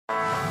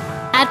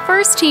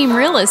First Team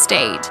Real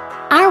Estate.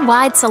 Our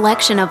wide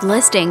selection of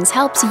listings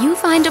helps you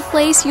find a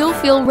place you'll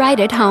feel right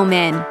at home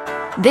in.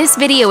 This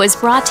video is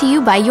brought to you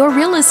by your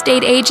real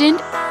estate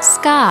agent,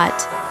 Scott.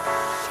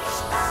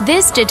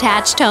 This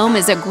detached home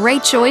is a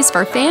great choice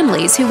for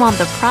families who want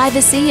the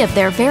privacy of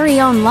their very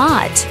own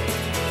lot.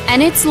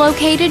 And it's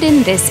located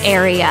in this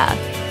area.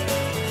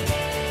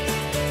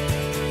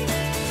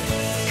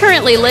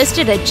 Currently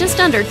listed at just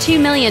under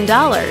 $2 million,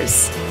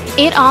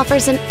 it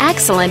offers an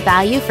excellent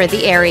value for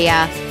the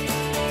area.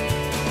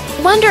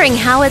 Wondering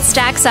how it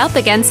stacks up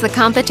against the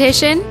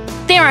competition?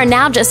 There are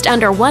now just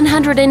under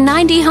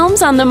 190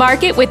 homes on the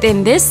market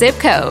within this zip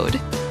code.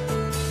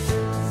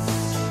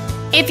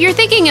 If you're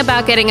thinking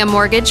about getting a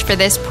mortgage for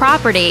this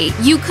property,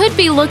 you could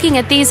be looking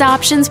at these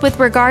options with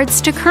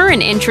regards to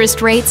current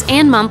interest rates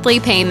and monthly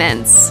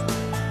payments.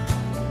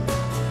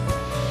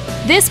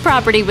 This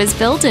property was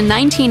built in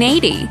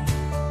 1980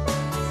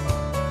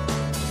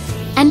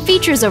 and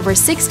features over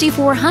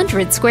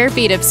 6,400 square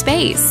feet of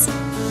space,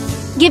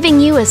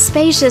 giving you a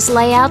spacious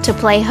layout to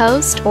play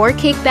host or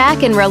kick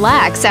back and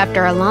relax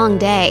after a long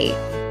day.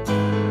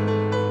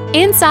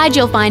 Inside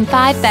you'll find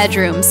 5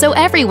 bedrooms, so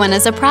everyone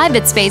has a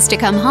private space to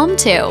come home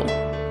to,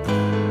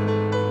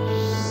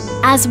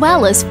 as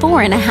well as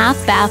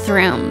 4.5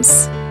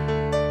 bathrooms.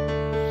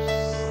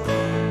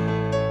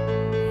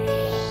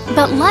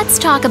 But let's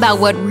talk about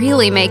what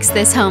really makes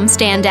this home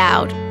stand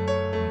out.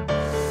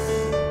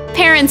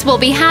 Parents will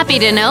be happy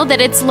to know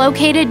that it's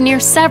located near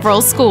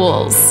several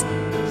schools.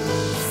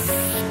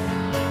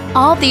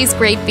 All these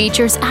great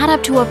features add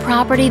up to a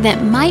property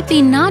that might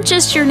be not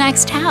just your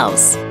next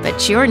house,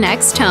 but your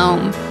next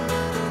home.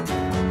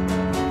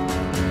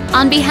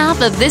 On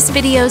behalf of this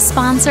video's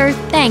sponsor,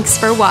 thanks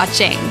for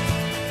watching.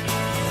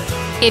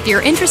 If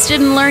you're interested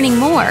in learning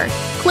more,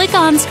 click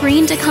on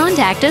screen to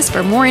contact us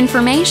for more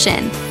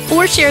information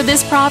or share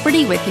this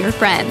property with your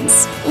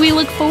friends. We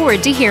look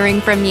forward to hearing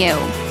from you.